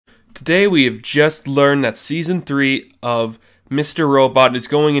Today we have just learned that Season 3 of Mr. Robot is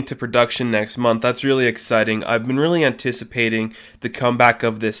going into production next month. That's really exciting. I've been really anticipating the comeback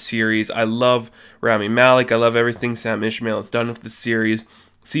of this series. I love Rami Malek. I love everything Sam Ishmael has done with the series.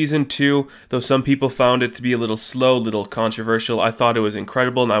 Season 2, though some people found it to be a little slow, a little controversial, I thought it was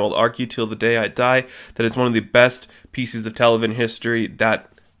incredible, and I will argue till the day I die that it's one of the best pieces of television history,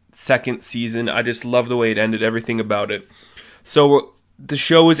 that second season. I just love the way it ended, everything about it. So the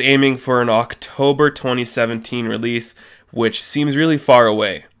show is aiming for an October 2017 release, which seems really far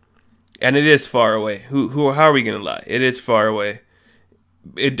away. And it is far away. How are we going to lie? It is far away.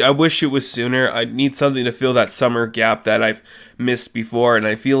 I wish it was sooner. I need something to fill that summer gap that I've missed before. And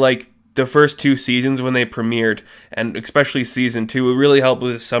I feel like the first two seasons when they premiered, and especially season 2, it really helped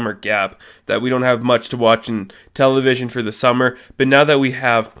with the summer gap, that we don't have much to watch in television for the summer. But now that we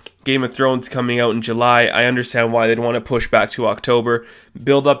have Game of Thrones coming out in July, I understand why they'd want to push back to October,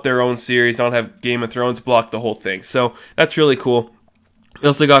 build up their own series, not have Game of Thrones block the whole thing. So that's really cool. We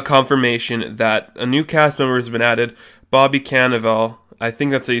also got confirmation that a new cast member has been added, Bobby Cannavale. I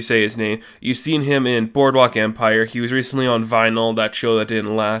think that's how you say his name. You've seen him in Boardwalk Empire. He was recently on Vinyl, that show that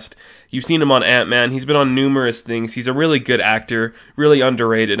didn't last. You've seen him on Ant-Man. He's been on numerous things. He's a really good actor, really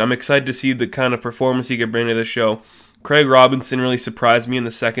underrated. I'm excited to see the kind of performance he could bring to the show. Craig Robinson really surprised me in the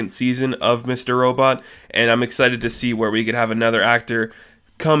second season of Mr. Robot, and I'm excited to see where we could have another actor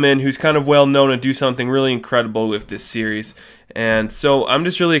come in who's kind of well known and do something really incredible with this series. And so I'm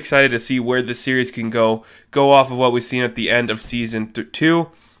just really excited to see where the series can go off of what we've seen at the end of season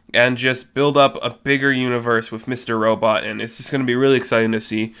 2 and just build up a bigger universe with Mr. Robot, and it's just going to be really exciting to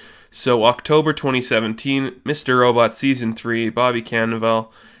see. So October 2017, Mr. Robot season 3, Bobby Cannavale.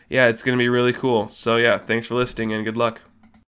 Yeah, it's going to be really cool. So yeah, thanks for listening and good luck.